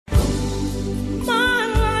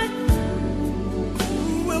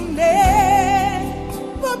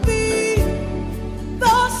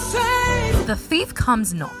the thief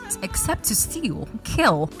comes not, except to steal,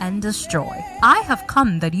 kill, and destroy. I have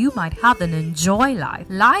come that you might have and enjoy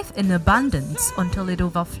life in abundance until it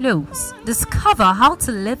overflows. Discover how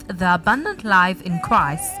to live the abundant life in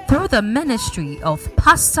Christ through the ministry of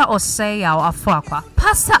Pastor Osei Afuakwa.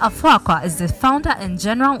 Pastor Afuakwa is the founder and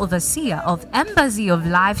general overseer of Embassy of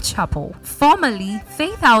Life Chapel, formerly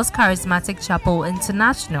Faith House Charismatic Chapel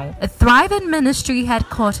International, a thriving ministry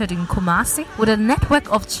headquartered in Kumasi with a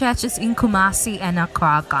network of churches in Kumasi and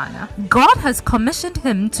Accra, Ghana. God has commissioned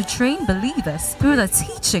him to train believers through the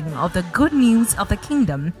teaching of the good news of the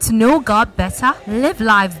kingdom to know God better, live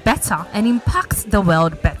life better, and impact the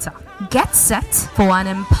world better. Get set for an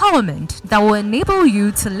empowerment that will enable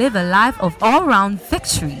you to live a life of all-round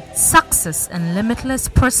victory, success, and limitless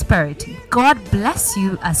prosperity. God bless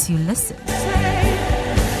you as you listen.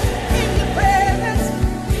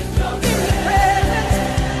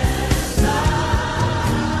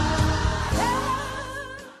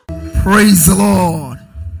 Praise the Lord.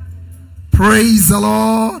 Praise the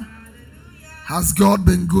Lord. Has God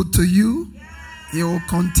been good to you? He will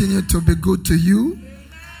continue to be good to you.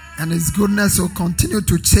 And his goodness will continue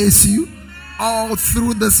to chase you all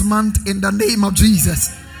through this month in the name of Jesus.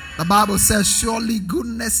 The Bible says, surely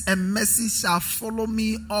goodness and mercy shall follow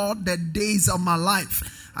me all the days of my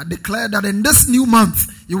life. I declare that in this new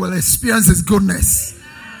month, you will experience his goodness.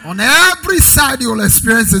 On every side, you will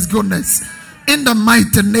experience his goodness. In the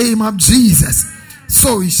mighty name of Jesus.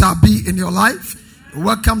 So it shall be in your life.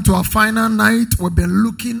 Welcome to our final night. We've been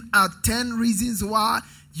looking at 10 reasons why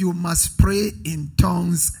you must pray in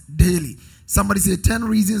tongues daily. Somebody say 10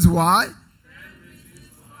 reasons why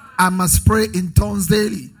I must pray in tongues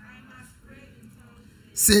daily.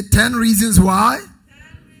 Say 10 reasons why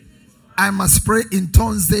I must pray in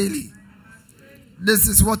tongues daily. This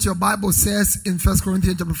is what your Bible says in 1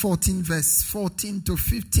 Corinthians chapter 14, verse 14 to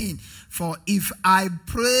 15. For if I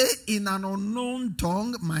pray in an unknown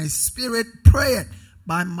tongue, my spirit prayeth,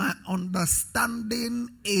 but my understanding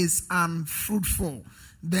is unfruitful.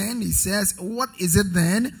 Then he says, what is it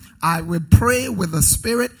then? I will pray with the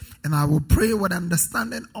spirit, and I will pray with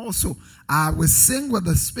understanding also. I will sing with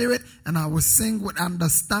the spirit, and I will sing with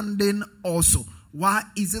understanding also. Why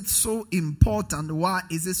is it so important? Why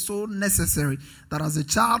is it so necessary that as a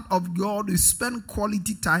child of God, we spend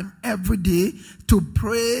quality time every day to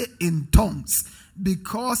pray in tongues?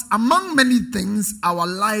 Because among many things, our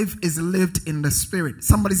life is lived in the spirit.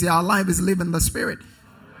 Somebody say, our life is lived in the spirit.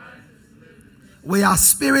 We are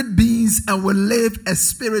spirit beings and we live a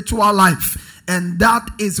spiritual life. And that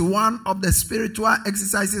is one of the spiritual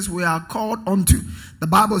exercises we are called unto. The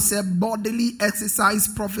Bible said bodily exercise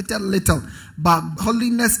profited little, but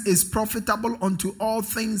holiness is profitable unto all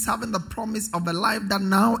things, having the promise of a life that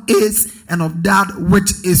now is and of that which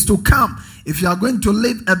is to come. If you are going to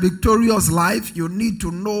live a victorious life, you need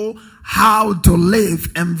to know how to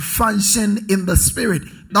live and function in the spirit.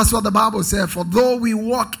 That's what the Bible says. For though we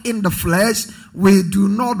walk in the flesh, we do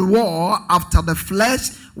not war after the flesh.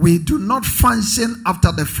 We do not function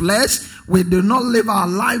after the flesh. We do not live our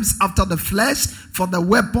lives after the flesh. For the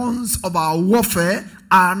weapons of our warfare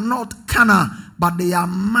are not carnal, but they are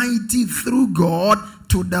mighty through God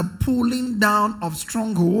to the pulling down of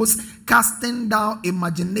strongholds, casting down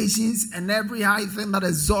imaginations and every high thing that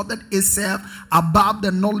exalted itself above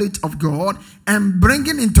the knowledge of God, and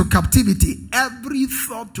bringing into captivity every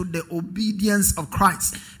thought to the obedience of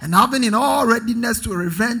Christ, and having in all readiness to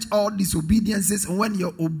revenge all disobediences when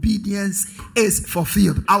your obedience is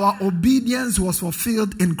fulfilled. Our obedience was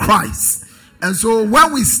fulfilled in Christ. And so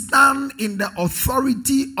when we stand in the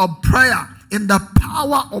authority of prayer, in the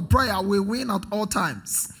power of prayer, we win at all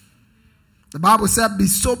times. The Bible said, be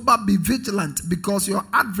sober, be vigilant, because your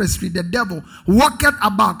adversary, the devil, walketh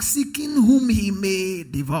about seeking whom he may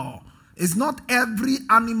devour. It's not every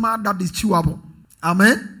animal that is chewable.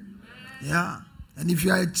 Amen? Yeah. And if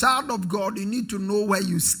you are a child of God, you need to know where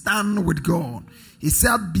you stand with God. He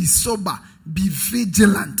said, be sober, be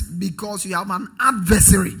vigilant, because you have an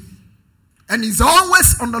adversary. And he's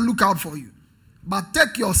always on the lookout for you. But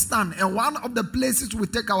take your stand. And one of the places we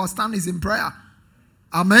take our stand is in prayer.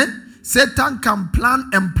 Amen. Satan can plan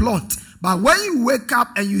and plot. But when you wake up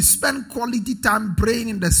and you spend quality time praying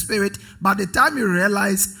in the spirit, by the time you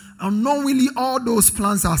realize, unknowingly all those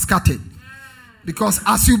plans are scattered. Because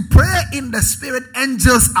as you pray in the spirit,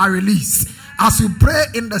 angels are released. As you pray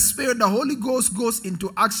in the spirit, the Holy Ghost goes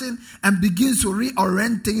into action and begins to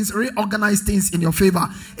reorient things, reorganize things in your favor.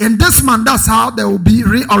 In this month, that's how there will be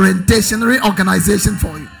reorientation, reorganization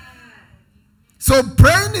for you. So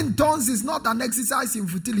praying in tongues is not an exercise in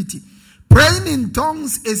futility. Praying in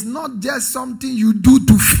tongues is not just something you do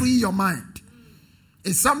to free your mind.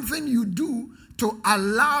 It's something you do to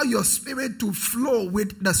allow your spirit to flow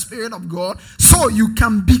with the Spirit of God so you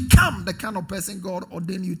can become the kind of person God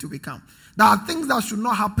ordained you to become. There are things that should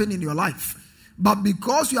not happen in your life, but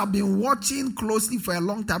because you have been watching closely for a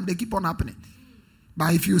long time, they keep on happening.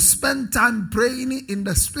 But if you spend time praying in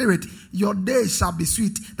the Spirit, your day shall be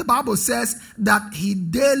sweet. The Bible says that He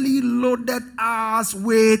daily loaded us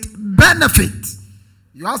with benefit.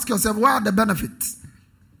 You ask yourself, where are the benefits?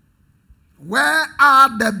 Where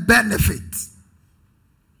are the benefits?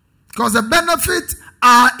 Because the benefits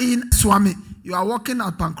are in Swami. You are working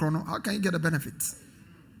at Pankrono. How can you get the benefits?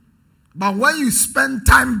 But when you spend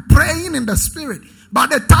time praying in the Spirit, by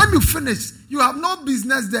the time you finish, you have no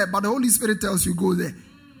business there, but the Holy Spirit tells you go there.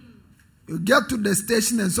 You get to the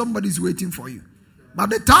station and somebody's waiting for you. By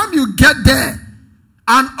the time you get there,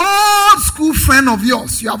 an old school friend of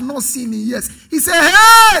yours, you have not seen in years, he said,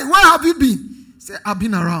 hey, where have you been? He said, I've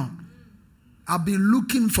been around. I've been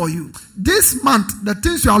looking for you. This month, the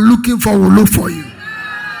things you are looking for will look for you.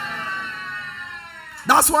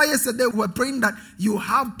 That's why yesterday we were praying that you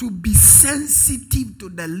have to be sensitive to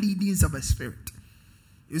the leadings of the Spirit.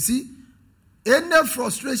 You see, any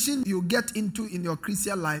frustration you get into in your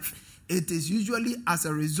Christian life, it is usually as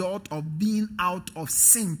a result of being out of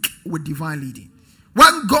sync with divine leading.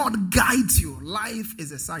 When God guides you, life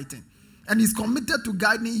is exciting. And He's committed to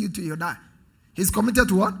guiding you till you die. He's committed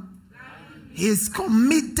to what? He's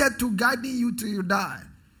committed to guiding you till you die.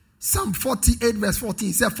 Psalm 48 verse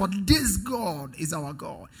 14 says, for this God is our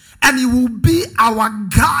God, and He will be our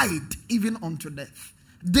guide even unto death.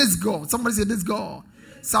 This God. Somebody say this God.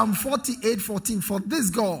 Psalm 48:14. For this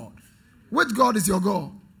God. Which God is your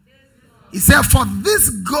God? He said, for this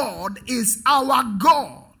God is our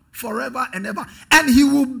God forever and ever, and He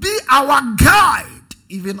will be our guide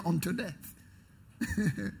even unto death.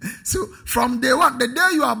 So from day one, the day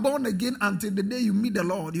you are born again until the day you meet the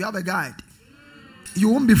Lord, you have a guide. You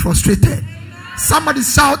won't be frustrated. Somebody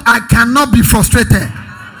shout, I cannot be frustrated.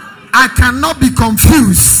 I cannot be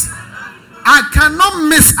confused. I cannot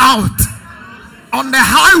miss out on the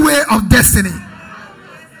highway of destiny.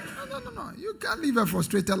 No. You can't live a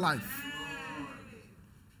frustrated life.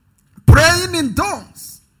 Praying in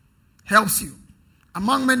tongues helps you.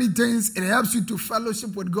 Among many things, it helps you to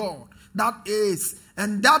fellowship with God. That is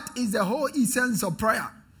the whole essence of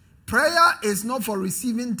prayer. Prayer is not for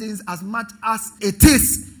receiving things as much as it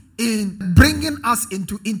is in bringing us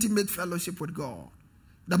into intimate fellowship with God.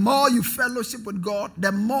 The more you fellowship with God,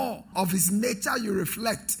 the more of His nature you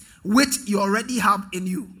reflect, which you already have in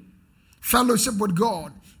you. Fellowship with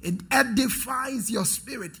God, it edifies your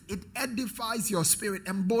spirit. It edifies your spirit,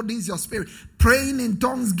 embodies your spirit. Praying in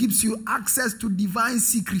tongues gives you access to divine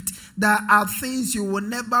secret. There are things you will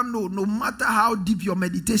never know, no matter how deep your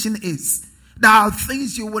meditation is. There are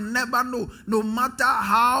things you will never know, no matter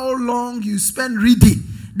how long you spend reading.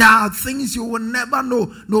 There are things you will never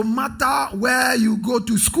know, no matter where you go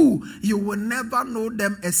to school. You will never know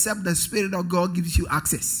them except the Spirit of God gives you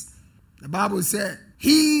access. The Bible said,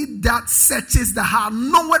 he that searches the heart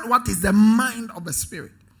knoweth what is the mind of the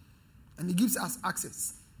Spirit. And He gives us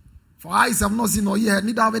access. For eyes have not seen nor ear,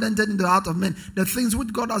 neither have it entered into the heart of men, the things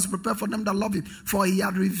which God has prepared for them that love Him. For He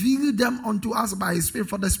had revealed them unto us by His Spirit.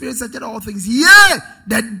 For the Spirit searcheth all things, yea,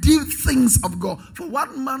 the deep things of God. For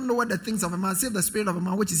what man knoweth the things of a man, save the spirit of a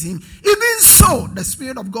man which is in him? Even so, the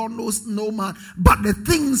Spirit of God knows no man, but the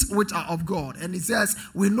things which are of God. And He says,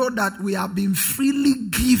 we know that we have been freely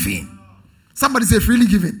given. Somebody say freely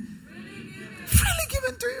given. Freely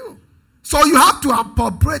given to you. So you have to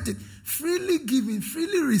appropriate it. Freely given,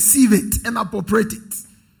 freely receive it and appropriate it.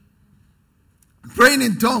 Praying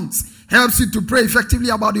in tongues helps you to pray effectively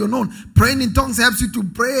about your own. Praying in tongues helps you to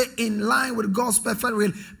pray in line with God's perfect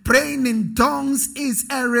will. Praying in tongues is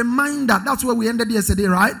a reminder. That's where we ended yesterday,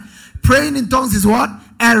 right? Praying in tongues is what?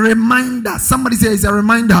 A reminder. Somebody say it's a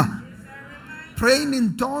reminder. Praying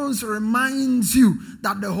in tongues reminds you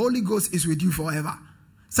that the Holy Ghost is with you forever.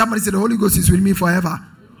 Somebody say the Holy Ghost is with me forever.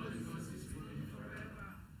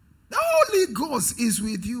 The Holy Ghost is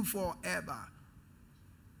with you forever.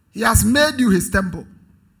 He has made you His temple.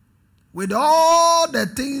 With all the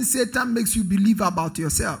things Satan makes you believe about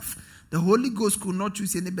yourself, the Holy Ghost could not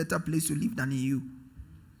choose any better place to live than in you.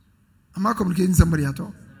 Am I communicating somebody at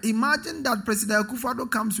all? Imagine that President Akufo-Addo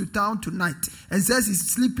comes to town tonight and says he's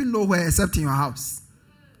sleeping nowhere except in your house.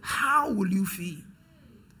 How will you feel?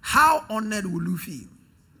 How honored will you feel?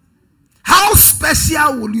 How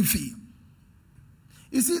special will you feel?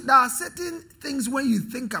 You see, there are certain things when you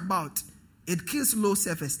think about, it kills low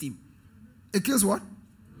self-esteem. It kills what?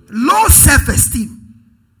 Low self-esteem.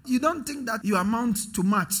 You don't think that you amount to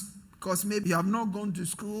much. because maybe you have not gone to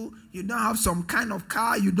school, you don't have some kind of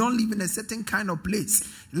car, you don't live in a certain kind of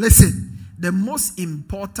place. Listen, the most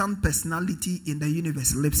important personality in the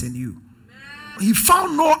universe lives in you. He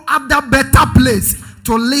found no other better place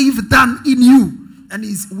to live than in you. And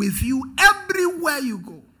he's with you everywhere you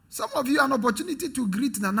go. Some of you have an opportunity to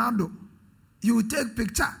greet Nanado. You will take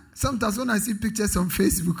picture. Sometimes when I see pictures on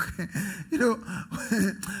Facebook,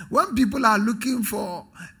 when people are looking for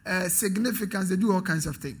significance, they do all kinds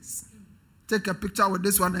of things. Take a picture with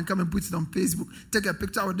this one and come and put it on Facebook. Take a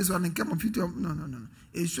picture with this one and come and put it on. No.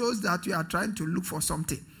 It shows that you are trying to look for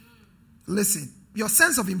something. Listen, your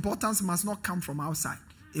sense of importance must not come from outside.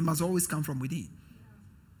 It must always come from within.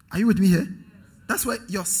 Are you with me here? That's why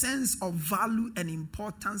your sense of value and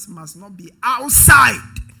importance must not be outside.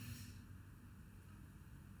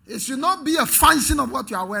 It should not be a function of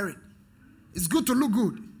what you are wearing. It's good to look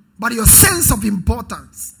good. But your sense of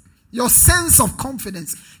importance, your sense of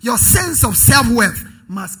confidence, your sense of self-worth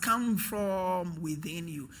must come from within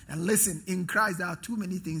you. And listen, in Christ, there are too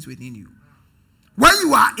many things within you. When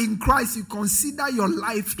you are in Christ, you consider your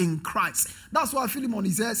life in Christ. That's why Philemon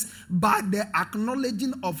says, by the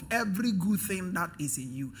acknowledging of every good thing that is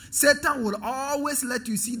in you. Satan will always let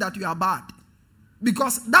you see that you are bad.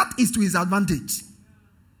 Because that is to his advantage.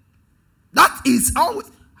 That is always.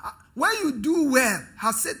 When you do well,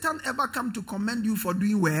 has Satan ever come to commend you for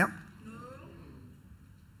doing well? No.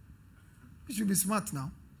 You should be smart now.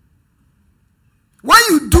 When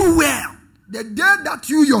you do well, the day that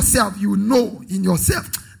you yourself, you know in yourself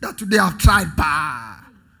that today I've tried,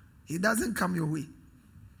 it doesn't come your way.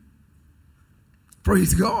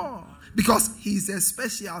 Praise God. Because he's a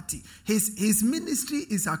specialty. His ministry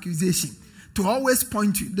is accusation. To always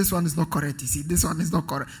point you, this one is not correct. You see, this one is not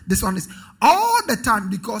correct. This one is all the time,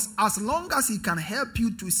 because as long as he can help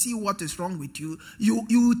you to see what is wrong with you,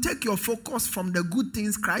 you take your focus from the good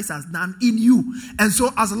things Christ has done in you. And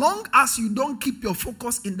so as long as you don't keep your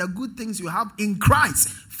focus in the good things you have in Christ,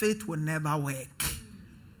 faith will never work.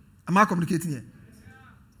 Am I communicating here?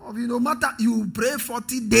 No matter you pray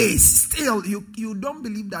 40 days, still you don't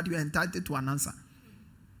believe that you are entitled to an answer.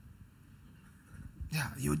 Yeah,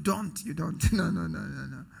 you don't. No.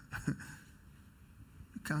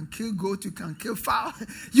 You can kill goat, you can kill fowl.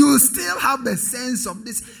 You still have the sense of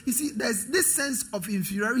this. You see, there's this sense of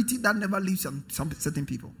inferiority that never leaves some certain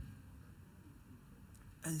people.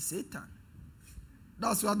 And Satan.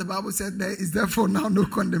 That's what the Bible said. There is therefore now no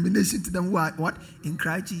condemnation to them who are what? In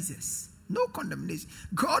Christ Jesus. No condemnation.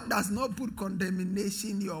 God does not put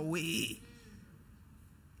condemnation your way.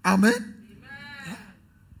 Amen?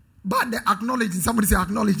 But the acknowledging, somebody say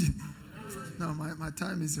acknowledging. No, my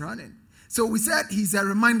time is running. So we said he's a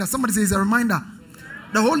reminder. Somebody say he's a reminder.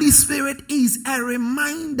 The Holy Spirit is a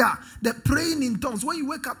reminder. The praying in tongues. When you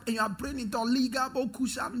wake up and you are praying in tongues,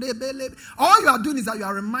 all you are doing is that you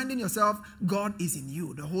are reminding yourself God is in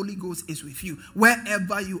you. The Holy Ghost is with you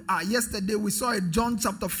wherever you are. Yesterday we saw it, John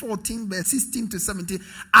chapter 14, verse 16 to 17.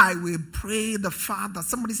 I will pray the Father.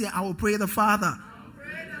 Somebody say, I will pray the Father.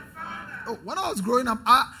 When I was growing up,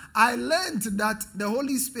 I learned that the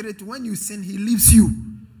Holy Spirit, when you sin, he leaves you.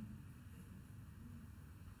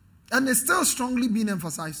 And it's still strongly being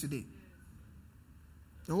emphasized today.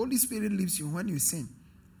 The Holy Spirit leaves you when you sin.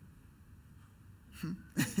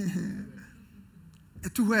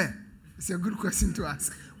 To where? It's a good question to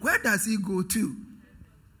ask. Where does he go to?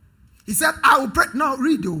 He said, I will pray. No,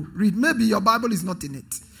 read. Maybe your Bible is not in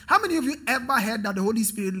it. How many of you ever heard that the Holy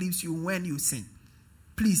Spirit leaves you when you sin?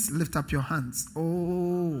 Please lift up your hands.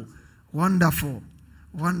 Oh, wonderful.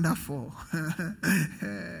 Wonderful.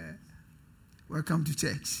 Welcome to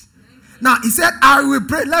church. Now, he said, I will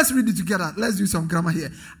pray. Let's read it together. Let's do some grammar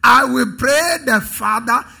here. I will pray the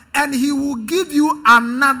Father, and he will give you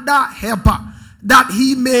another helper, that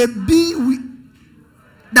he may be with,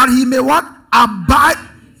 that he may what? Abide.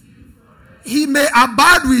 He may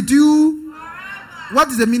abide with you. Forever. What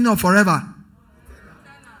is the meaning of forever?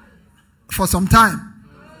 For some time.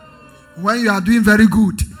 When you are doing very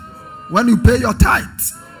good, when you pay your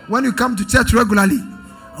tithes, when you come to church regularly,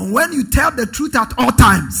 and when you tell the truth at all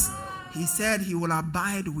times, he said he will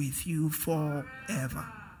abide with you forever.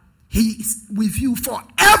 He is with you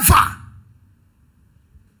forever.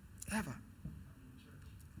 Ever.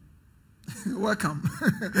 Welcome.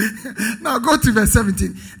 Now go to verse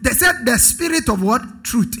 17. They said the Spirit of what?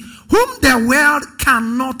 Truth, whom the world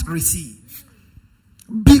cannot receive,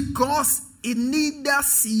 because it neither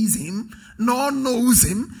sees him nor knows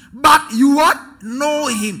him, but you what? Know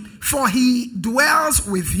him, for he dwells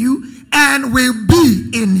with you and will be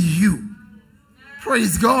in you.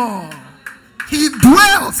 Praise God. He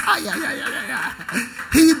dwells.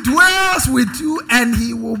 He dwells with you and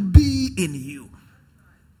he will be be in you.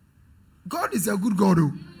 God is a good God.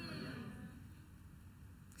 Oh.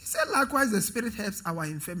 He said, likewise, the Spirit helps our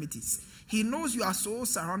infirmities. He knows you are so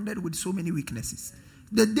surrounded with so many weaknesses.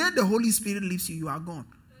 The day the Holy Spirit leaves you, you are gone.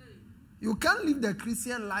 You can't live the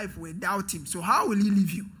Christian life without Him. So how will He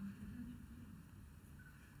leave you?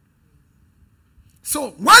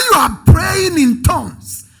 So when you are praying in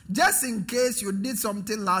tongues, just in case you did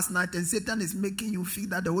something last night and Satan is making you feel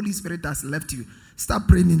that the Holy Spirit has left you, start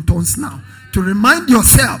praying in tongues now to remind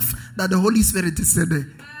yourself that the Holy Spirit is still there.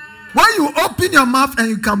 When you open your mouth and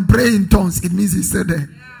you can pray in tongues, it means He's still there.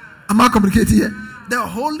 Am I communicating here? The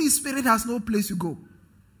Holy Spirit has no place to go.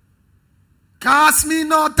 Cast me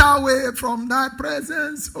not away from thy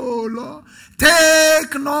presence, O Lord.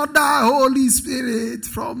 Take not thy Holy Spirit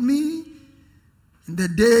from me. In the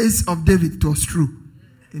days of David, it was true.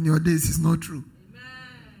 In your days, it's not true. Amen.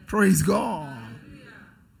 Praise God. Hallelujah.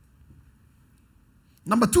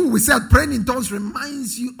 Number 2, we said praying in tongues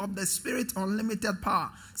reminds you of the Spirit's unlimited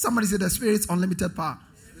power. Somebody say the Spirit's unlimited power.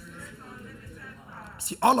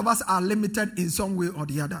 See, all of us are limited in some way or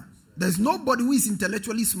the other. There's nobody who is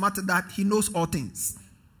intellectually smarter that he knows all things.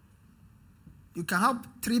 You can have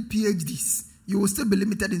 3 PhDs. You will still be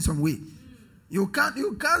limited in some way. You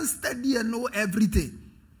can't study and know everything.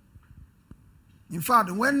 In fact,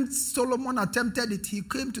 when Solomon attempted it, he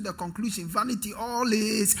came to the conclusion, vanity, all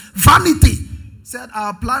is vanity. Said, I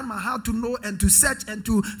applied my heart to know and to search and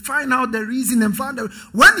to find out the reason and find out.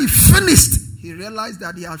 When he finished, he realized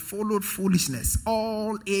that he had followed foolishness.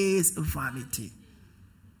 All is vanity.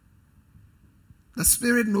 The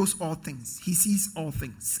Spirit knows all things. He sees all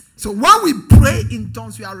things. So when we pray in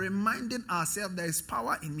tongues, we are reminding ourselves there is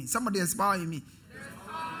power in me. Somebody has power in me.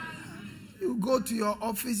 You go to your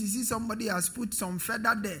office, you see somebody has put some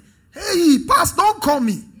feather there. Hey, pass, don't call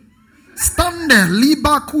me. Stand there.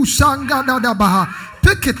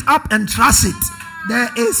 Pick it up and trust it. There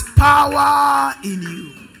is power in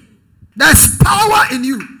you. There's power in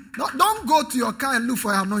you. Don't go to your car and look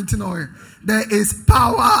for anointing oil. There is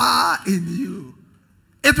power in you.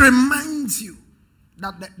 It reminds you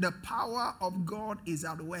that the power of God is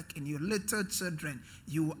at work in you. Little children,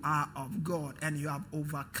 you are of God and you have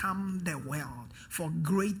overcome the world. For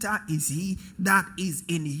greater is He that is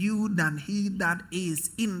in you than he that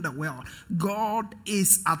is in the world. God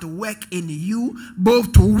is at work in you,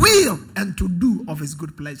 both to will and to do of His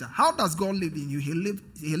good pleasure. How does God live in you? He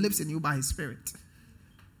lives in you by His Spirit.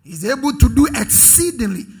 He's able to do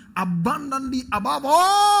exceedingly, abundantly, above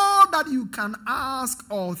all that you can ask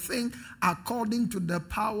or think, according to the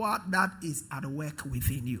power that is at work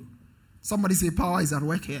within you. Somebody say, power is at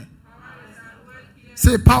work here.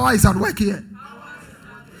 Say, power is at work here.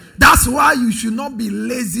 That's why you should not be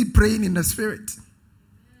lazy praying in the Spirit.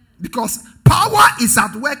 Because power is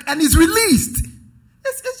at work and is released.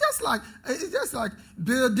 It's just like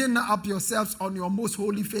building up yourselves on your most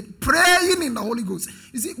holy faith, praying in the Holy Ghost.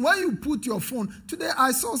 You see, when you put your phone, today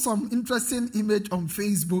I saw some interesting image on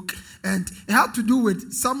Facebook, and it had to do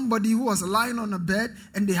with somebody who was lying on a bed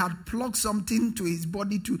and they had plugged something to his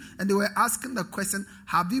body too, and they were asking the question,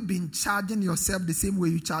 have you been charging yourself the same way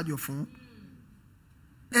you charge your phone?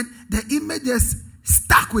 And the image just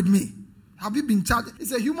stuck with me. Have you been charged?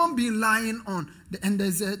 It's a human being lying on, and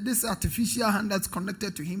there's this artificial hand that's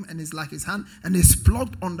connected to him, and it's like his hand, and it's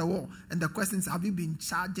plugged on the wall. And the question is, have you been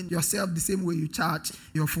charging yourself the same way you charge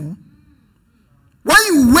your phone? When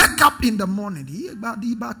you wake up in the morning, you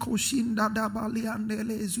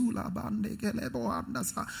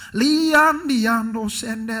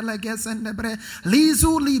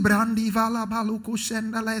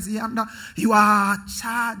are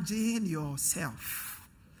charging yourself.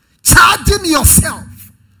 Charging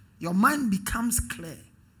yourself, your mind becomes clear.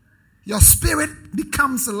 Your spirit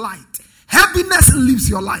becomes light. Heaviness leaves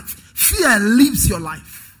your life. Fear leaves your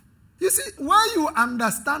life. You see, when you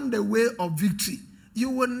understand the way of victory,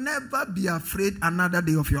 you will never be afraid another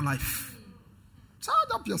day of your life.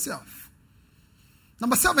 Charge up yourself.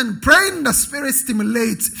 Number 7, praying in the Spirit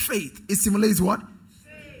stimulates faith. It stimulates what?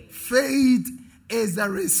 Faith is the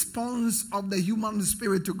response of the human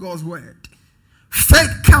spirit to God's word.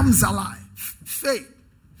 Faith comes alive. Faith.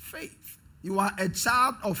 You are a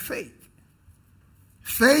child of faith.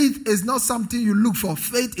 Faith is not something you look for.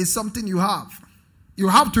 Faith is something you have. You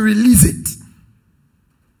have to release it.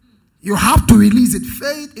 You have to release it.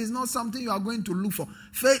 Faith is not something you are going to look for.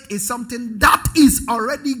 Faith is something that is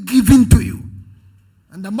already given to you.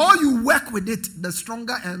 And the more you work with it, the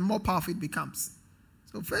stronger and more powerful it becomes.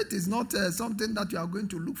 So faith is not something that you are going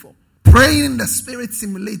to look for. Praying in the spirit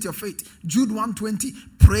simulate your faith. Jude 1:20,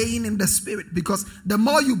 praying in the spirit. Because the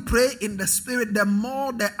more you pray in the spirit, the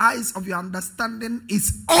more the eyes of your understanding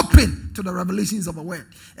is open to the revelations of the word.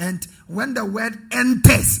 And when the word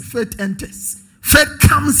enters, faith enters. Faith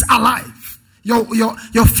comes alive. Your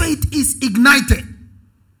faith is ignited.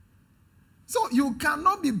 So you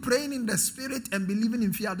cannot be praying in the spirit and believing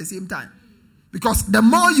in fear at the same time. Because the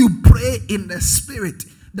more you pray in the spirit,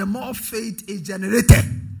 the more faith is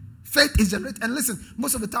generated. Faith is generated. And listen,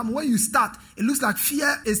 most of the time when you start, it looks like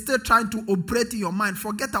fear is still trying to operate in your mind.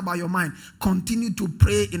 Forget about your mind. Continue to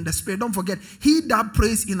pray in the spirit. Don't forget, he that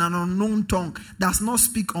prays in an unknown tongue does not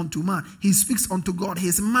speak unto man. He speaks unto God.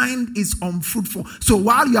 His mind is unfruitful. So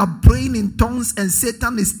while you are praying in tongues and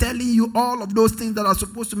Satan is telling you all of those things that are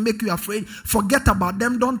supposed to make you afraid, forget about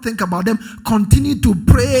them. Don't think about them. Continue to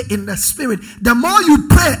pray in the spirit. The more you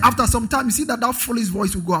pray, after some time, you see that foolish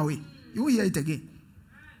voice will go away. You will hear it again.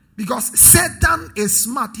 Because Satan is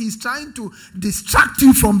smart. He's trying to distract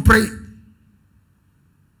you from praying.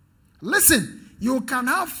 Listen, you can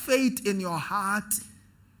have faith in your heart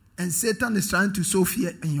and Satan is trying to sow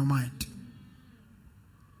fear in your mind.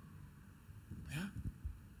 Yeah?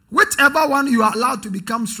 Whichever one you are allowed to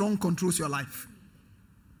become strong controls your life.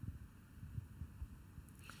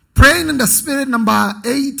 Praying in the spirit, number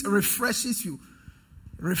 8, refreshes you.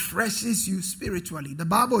 Refreshes you spiritually. The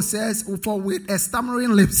Bible says, for with a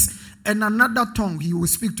stammering lips and another tongue he will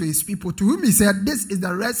speak to his people, to whom he said, this is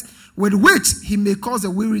the rest with which he may cause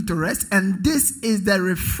the weary to rest, and this is the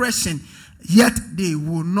refreshing, yet they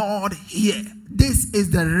will not hear. This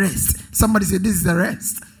is the rest. Somebody say, this is the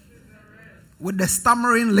rest. With the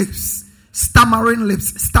stammering lips,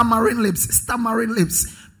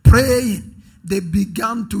 praying, they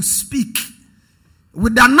began to speak.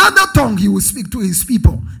 With another tongue he will speak to his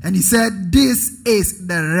people. And he said, this is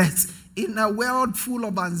the rest. In a world full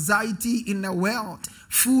of anxiety, in a world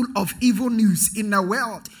full of evil news, in a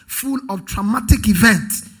world full of traumatic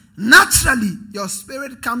events, naturally your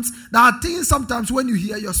spirit comes. There are things sometimes when you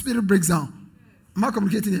hear, your spirit breaks down. Am I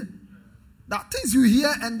communicating here? There are things you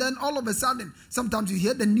hear and then all of a sudden, sometimes you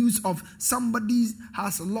hear the news of somebody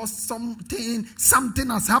has lost something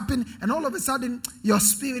has happened, and all of a sudden your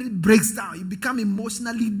spirit breaks down. You become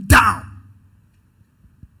emotionally down.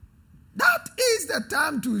 That is the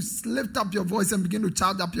time to lift up your voice and begin to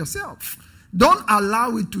charge up yourself. Don't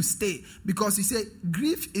allow it to stay, because you say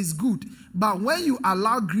grief is good, but when you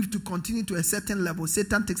allow grief to continue to a certain level,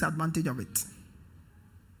 Satan takes advantage of it.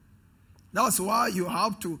 That's why you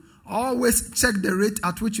have to always check the rate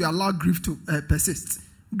at which you allow grief to persist.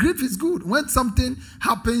 Grief is good. When something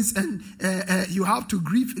happens and you have to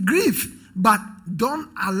grieve, but don't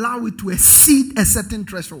allow it to exceed a certain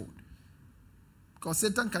threshold, because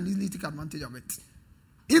Satan can easily take advantage of it.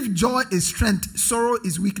 If joy is strength, sorrow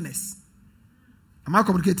is weakness. Am I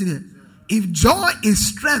communicating here? If joy is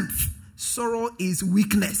strength, sorrow is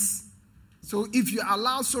weakness. So if you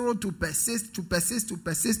allow sorrow to persist,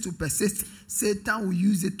 Satan will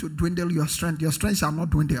use it to dwindle your strength. Your strength shall not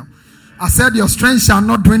dwindle. I said your strength shall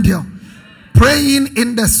not dwindle. Praying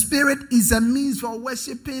in the spirit is a means for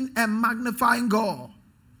worshiping and magnifying God.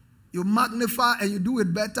 You magnify and you do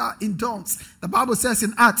it better in tongues. The Bible says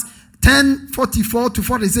in Acts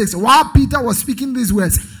 10:44-46, while Peter was speaking these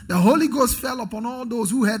words, the Holy Ghost fell upon all those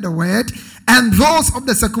who heard the word, and those of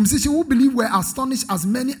the circumcision who believed were astonished, as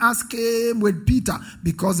many as came with Peter,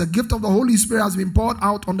 because the gift of the Holy Spirit has been poured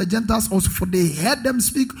out on the Gentiles also, for they heard them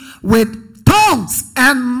speak with tongues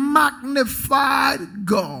and magnified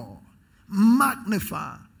God.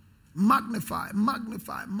 Magnify.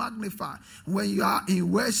 When you are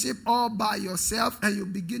in worship all by yourself and you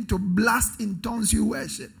begin to blast in tongues, you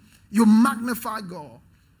worship. You magnify God.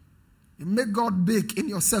 You make God big in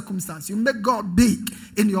your circumstance. You make God big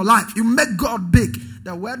in your life. You make God big.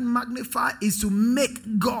 The word magnify is to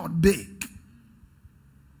make God big.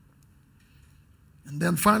 And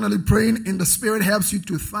then finally, praying in the spirit helps you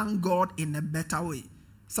to thank God in a better way.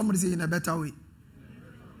 Somebody say in a better way.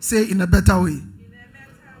 Say in a better way.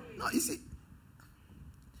 No, you see,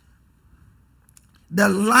 the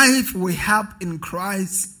life we have in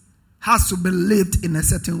Christ has to be lived in a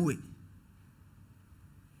certain way.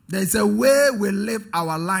 There's a way we live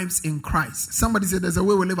our lives in Christ. Somebody say there's a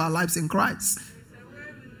way we live our lives in Christ.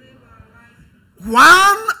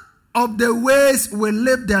 One of the ways we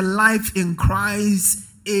live the life in Christ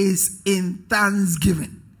is in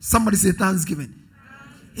thanksgiving. Somebody say thanksgiving.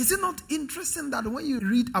 Is it not interesting that when you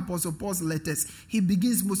read Apostle Paul's letters, he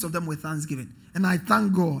begins most of them with thanksgiving? And I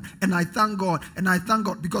thank God, and I thank God, and I thank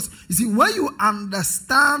God. Because, you see, when you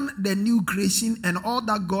understand the new creation and all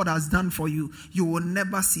that God has done for you, you will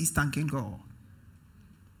never cease thanking God.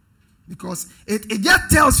 Because it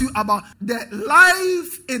just tells you about the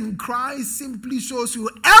life in Christ. Simply shows you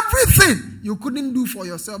everything you couldn't do for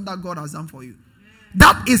yourself that God has done for you.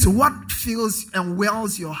 That is what fills and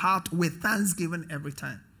wells your heart with thanksgiving every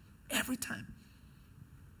time. Every time.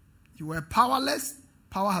 You were powerless,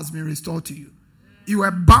 power has been restored to you. You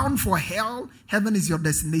were bound for hell, heaven is your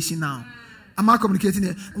destination now. Am I communicating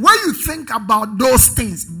here? When you think about those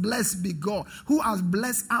things, blessed be God, who has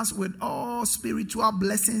blessed us with all spiritual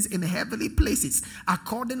blessings in heavenly places,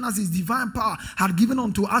 according as his divine power had given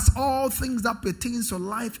unto us all things that pertains to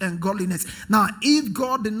life and godliness. Now, if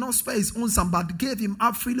God did not spare his own son, but gave him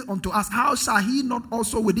up freely unto us, how shall he not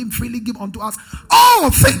also with him freely give unto us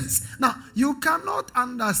all things? Now, you cannot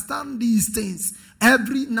understand these things.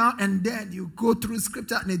 Every now and then you go through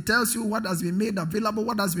scripture and it tells you what has been made available,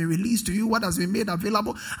 what has been released to you, what has been made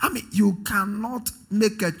available. I mean, you cannot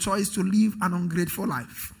make a choice to live an ungrateful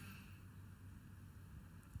life.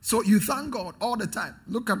 So you thank God all the time.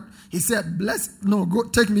 Look at, he said,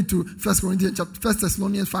 take me to 1 Thessalonians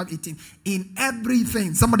 5:18. In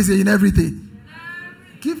everything, somebody say in everything.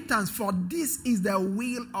 Give thanks, for this is the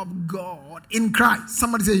will of God in Christ.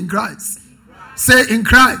 Somebody say in Christ. Say in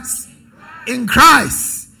Christ. In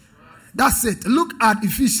Christ. That's it. Look at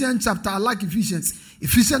Ephesians chapter. I like Ephesians.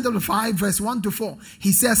 Ephesians chapter 5 verse 1 to 4.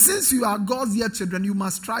 He says, since you are God's dear children, you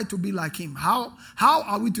must try to be like him. How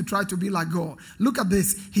are we to try to be like God? Look at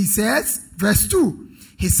this. He says, verse 2.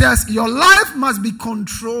 He says, your life must be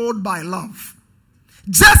controlled by love.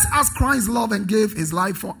 Just as Christ loved and gave his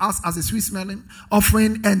life for us as a sweet-smelling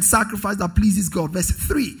offering and sacrifice that pleases God. Verse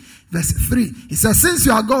 3. He says, since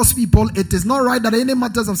you are God's people, it is not right that any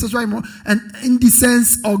matters of sexual immorality and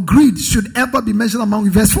indecence or greed should ever be mentioned among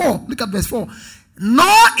you. Verse 4. Look at verse 4.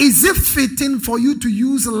 Nor is it fitting for you to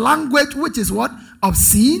use language which is what?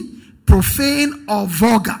 Obscene, profane, or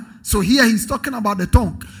vulgar. So here he's talking about the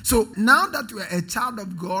tongue. So now that you are a child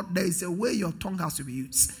of God, there is a way your tongue has to be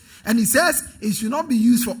used. And he says it should not be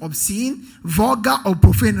used for obscene, vulgar, or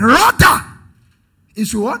profane. Rather, it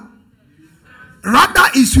should what?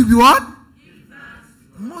 Rather, it should be what?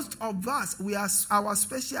 Most of us, our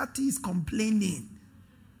specialty is complaining.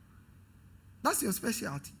 That's your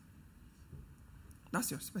specialty.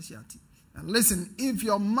 That's your specialty. And listen, if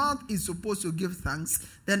your mouth is supposed to give thanks,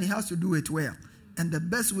 then it has to do it well. And the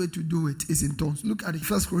best way to do it is in tongues. Look at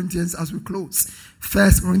 1 Corinthians as we close.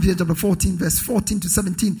 1 Corinthians chapter 14, verse 14 to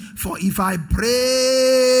 17. For if I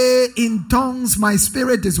pray in tongues, my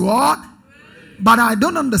spirit is what? But I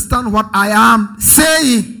don't understand what I am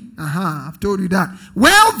saying. I've told you that.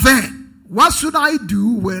 Well then, what should I do?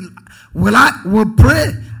 Will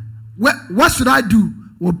pray. What should I do?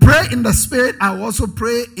 Will pray in the spirit. I will also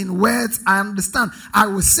pray in words I understand. I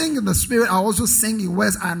will sing in the spirit. I also sing in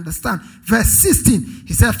words I understand. Verse 16.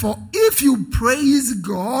 He said, for if you praise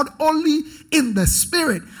God only in the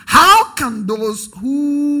spirit, how can those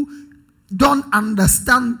who don't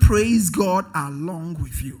understand praise God along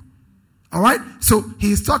with you? All right. So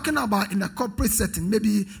he's talking about in a corporate setting.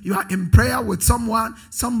 Maybe you are in prayer with someone.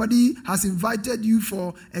 Somebody has invited you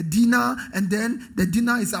for a dinner, and then the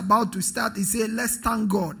dinner is about to start. He said, let's thank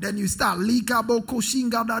God. Then you start. He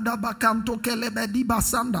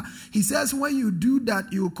says, when you do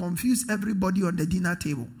that, you confuse everybody on the dinner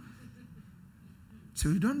table. So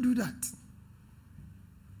you don't do that.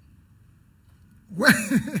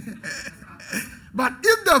 But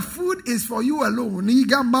if the food is for you alone,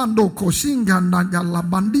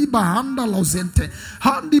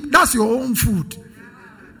 that's your own food.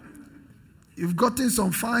 You've gotten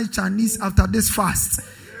some fine Chinese after this fast.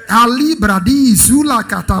 Now the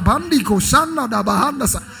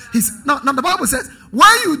Bible says,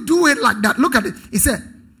 when you do it like that, look at it. It said,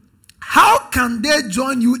 how can they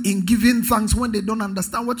join you in giving thanks when they don't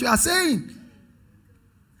understand what you are saying?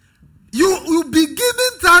 You will be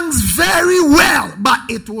giving thanks very well, but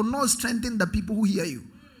it will not strengthen the people who hear you.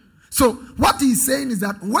 So what he's saying is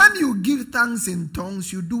that when you give thanks in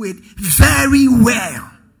tongues, you do it very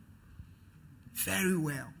well. Very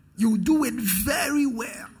well. You do it very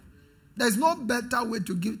well. There's no better way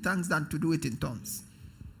to give thanks than to do it in tongues.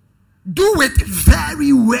 Do it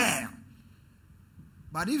very well.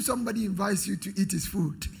 But if somebody invites you to eat his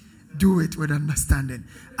food, do it with understanding.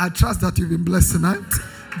 I trust that you've been blessed tonight.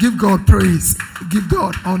 Give God praise. Give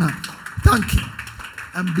God honor. Thank him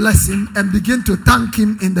and bless him and begin to thank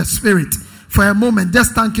him in the spirit. For a moment,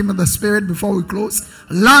 just thank him in the spirit before we close.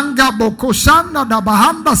 Langa bokoshanda da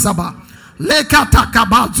bahanda saba. Lekata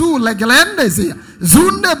kabazu legelendezi.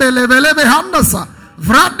 Zunde belebelebe handasa.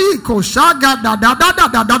 Vradi koshaga da da da da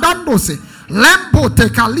da da dandose. Lempo te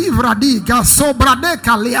kalivra di gasobra de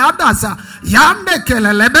kaliadaza. Yande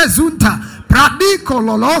kelelebe zunta. Pradiko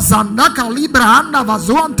lolosa ndaka libra anda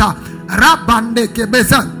vazuanta. Rabande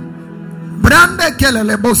kebeza. Brande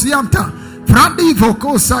kelele bosianta. Pradi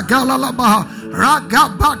vokosa galalabaha.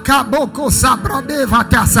 Ragabaka boko sabrade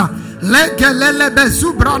vatasa. Lekelele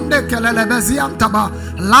besu brande kelele beziantaba.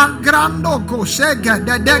 Langrando koshege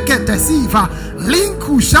dedeke tesiva.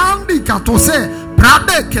 Linku shandi katose.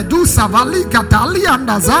 Prade kedusa valika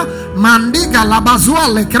taliandaza. Mandiga labazua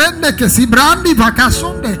le krende ke si brandi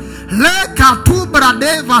vakashonde. Le katu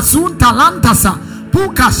brade vasunta lantasa.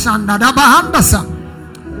 Puka shanda dabahandasa.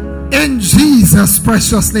 In Jesus'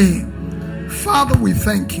 precious name. Father, we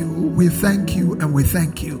thank you, and we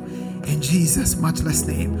thank you. In Jesus' matchless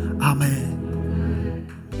name. Amen.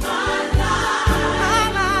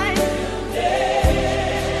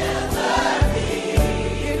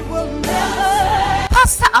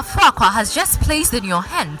 Pastor Afrakwa has just placed in your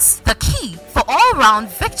hands the key for all-round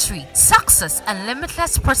victory, success, and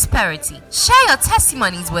limitless prosperity. Share your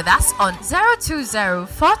testimonies with us on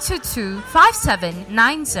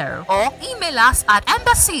 020-422-5790 or email us at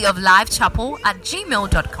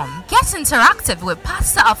embassyoflifechapel@gmail.com. Get interactive with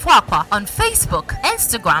Pastor Afrakwa on Facebook,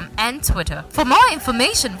 Instagram, and Twitter. For more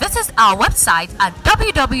information, visit our website at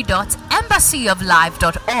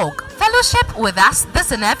www.embassyoflife.org. Fellowship with us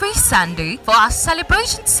this and every Sunday for our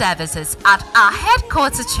celebration services at our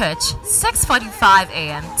headquarters church, 6:45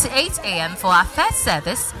 a.m. to 8 a.m. for our first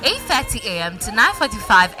service, 8:30 a.m. to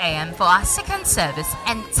 9:45 a.m. for our second service,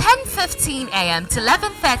 and 10:15 a.m. to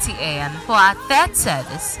 11:30 a.m. for our third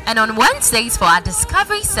service. And on Wednesdays for our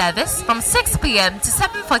discovery service from 6 p.m. to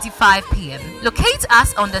 7:45 p.m. Locate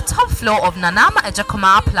us on the top floor of Nanama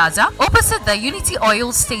Ejakoma Plaza, opposite the Unity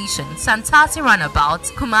Oil Station, Santati Runabout,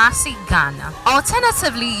 Kumasi, Ghana.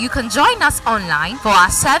 Alternatively, you can join us online for our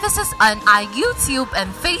services on our YouTube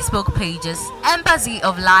and Facebook pages, Embassy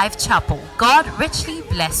of Life Chapel. God richly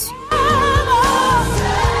bless you.